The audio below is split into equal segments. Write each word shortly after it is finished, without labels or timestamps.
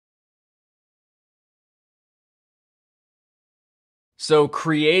So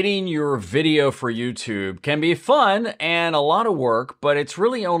creating your video for YouTube can be fun and a lot of work, but it's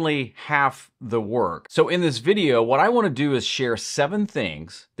really only half the work. So in this video, what I want to do is share 7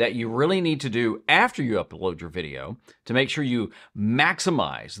 things that you really need to do after you upload your video to make sure you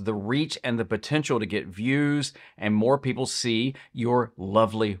maximize the reach and the potential to get views and more people see your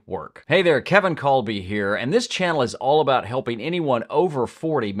lovely work. Hey there, Kevin Colby here, and this channel is all about helping anyone over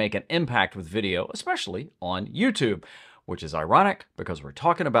 40 make an impact with video, especially on YouTube. Which is ironic because we're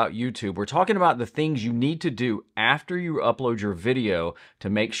talking about YouTube. We're talking about the things you need to do after you upload your video to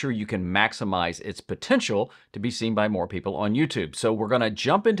make sure you can maximize its potential to be seen by more people on YouTube. So we're going to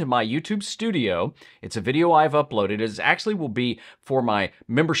jump into my YouTube studio. It's a video I've uploaded. It actually will be for my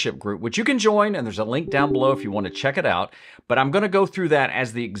membership group, which you can join, and there's a link down below if you want to check it out. But I'm going to go through that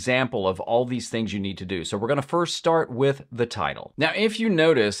as the example of all these things you need to do. So we're going to first start with the title. Now, if you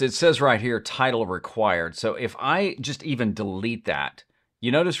notice, it says right here, title required. So if I just even delete that,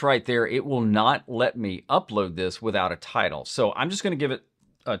 you notice right there, it will not let me upload this without a title. So I'm just going to give it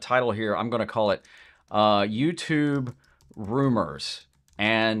a title here. I'm going to call it YouTube Rumors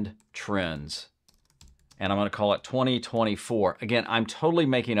and Trends. And I'm going to call it 2024. Again, I'm totally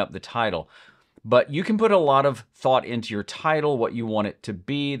making up the title. But you can put a lot of thought into your title, what you want it to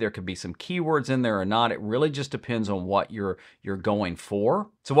be. There could be some keywords in there or not. It really just depends on what you're going for.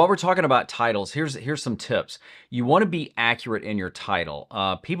 So while we're talking about titles, here's some tips. You want to be accurate in your title.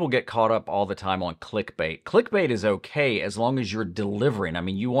 People get caught up all the time on clickbait. Clickbait is okay as long as you're delivering. I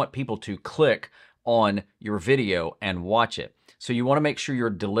mean, you want people to click on your video and watch it. So you want to make sure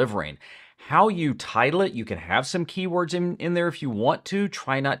you're delivering. How you title it, you can have some keywords in there if you want to.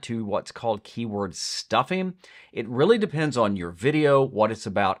 Try not to what's called keyword stuffing. It really depends on your video, what it's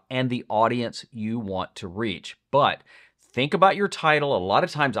about, and the audience you want to reach. But think about your title. A lot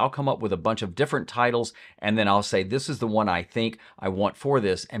of times I'll come up with a bunch of different titles, and then I'll say, this is the one I think I want for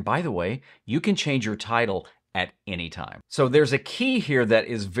this. And by the way, you can change your title at any time. So there's a key here that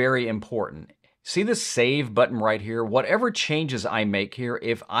is very important. See the save button right here? Whatever changes I make here,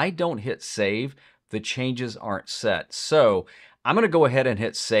 if I don't hit save, the changes aren't set. So I'm going to go ahead and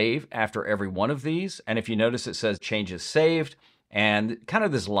hit save after every one of these. And if you notice, it says changes saved, and kind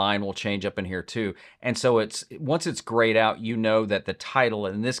of this line will change up in here too. And so once it's grayed out, you know that the title,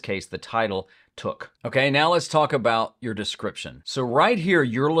 in this case, the title took. Okay, now let's talk about your description. So right here,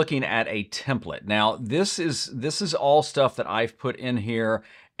 you're looking at a template. Now this is all stuff that I've put in here.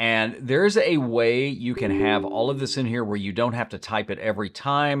 And there's a way you can have all of this in here where you don't have to type it every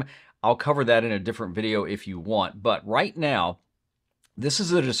time. I'll cover that in a different video if you want. But right now, this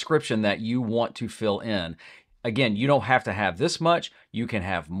is a description that you want to fill in. Again, you don't have to have this much. You can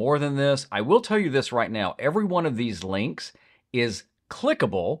have more than this. I will tell you this right now. Every one of these links is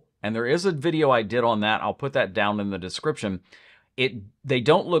clickable. And there is a video I did on that. I'll put that down in the description. They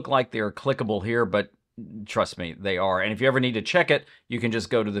don't look like they're clickable here, but trust me, they are. And if you ever need to check it, you can just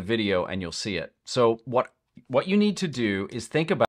go to the video and you'll see it. So what you need to do is think about